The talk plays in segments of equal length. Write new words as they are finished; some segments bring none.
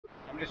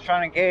just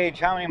trying to gauge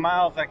how many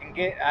miles I can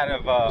get out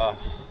of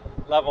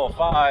level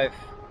 5.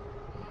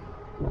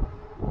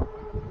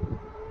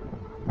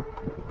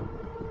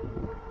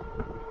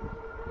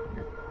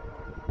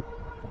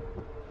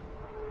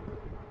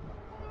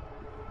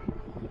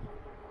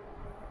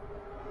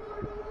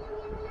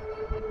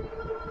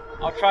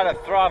 I'll try to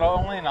throttle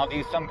only and I'll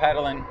do some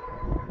pedaling.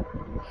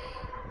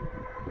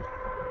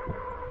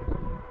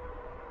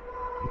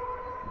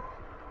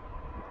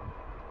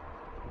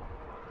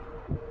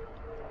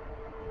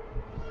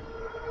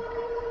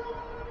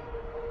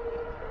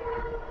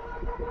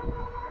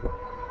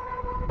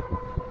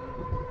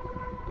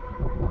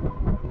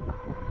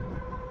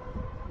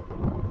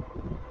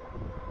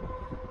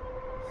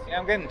 See,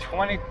 I'm getting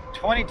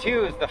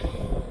 22 is the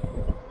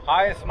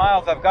highest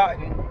miles I've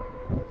gotten.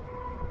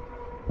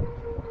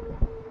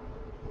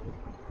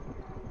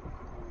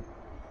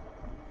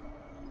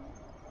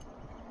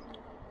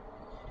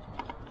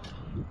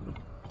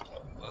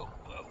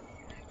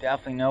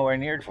 Definitely nowhere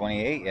near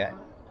 28 yet.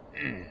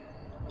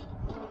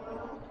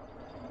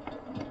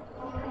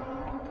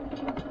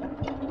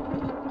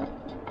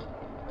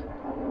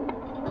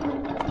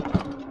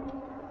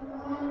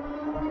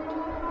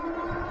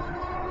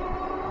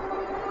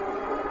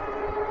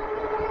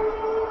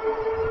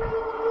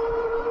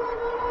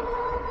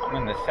 I'm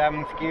in the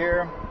 7th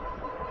gear.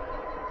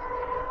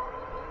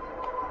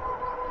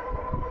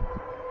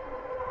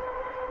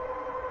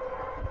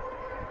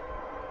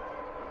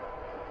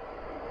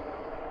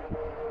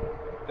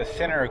 The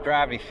center of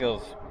gravity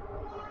feels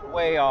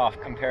way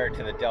off compared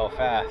to the Del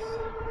Fast.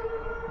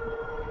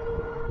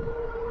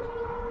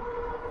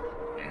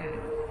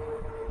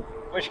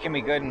 Which can be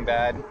good and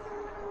bad.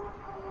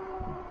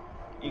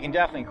 You can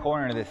definitely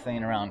corner this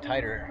thing around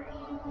tighter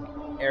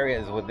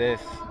areas with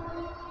this.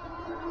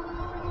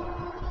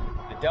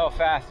 The Del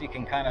Fast, you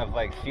can kind of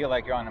like feel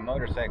like you're on a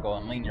motorcycle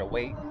and lean your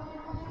weight,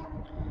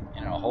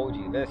 and it'll hold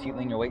you. This, you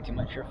lean your weight too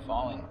much, you're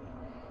falling.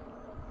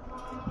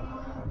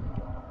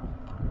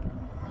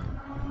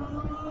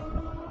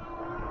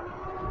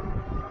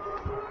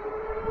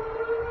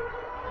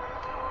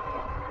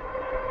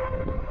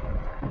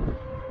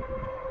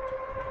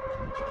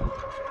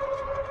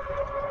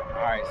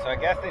 Alright, so I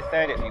guess they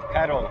said if you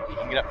pedal, you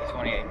can get up to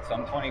 28. So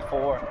I'm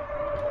 24.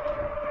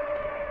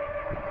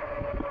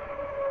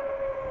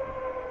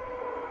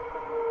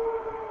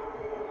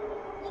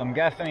 So I'm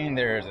guessing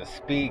there's a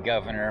speed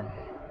governor.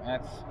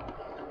 That's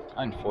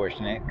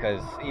unfortunate,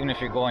 because even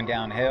if you're going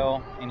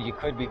downhill, and you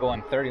could be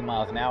going 30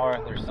 miles an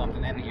hour, there's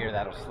something in here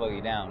that'll slow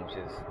you down, which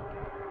is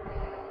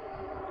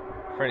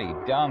pretty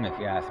dumb if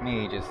you ask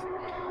me. Just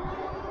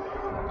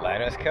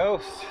let us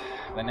coast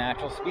the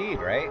natural speed,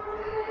 right?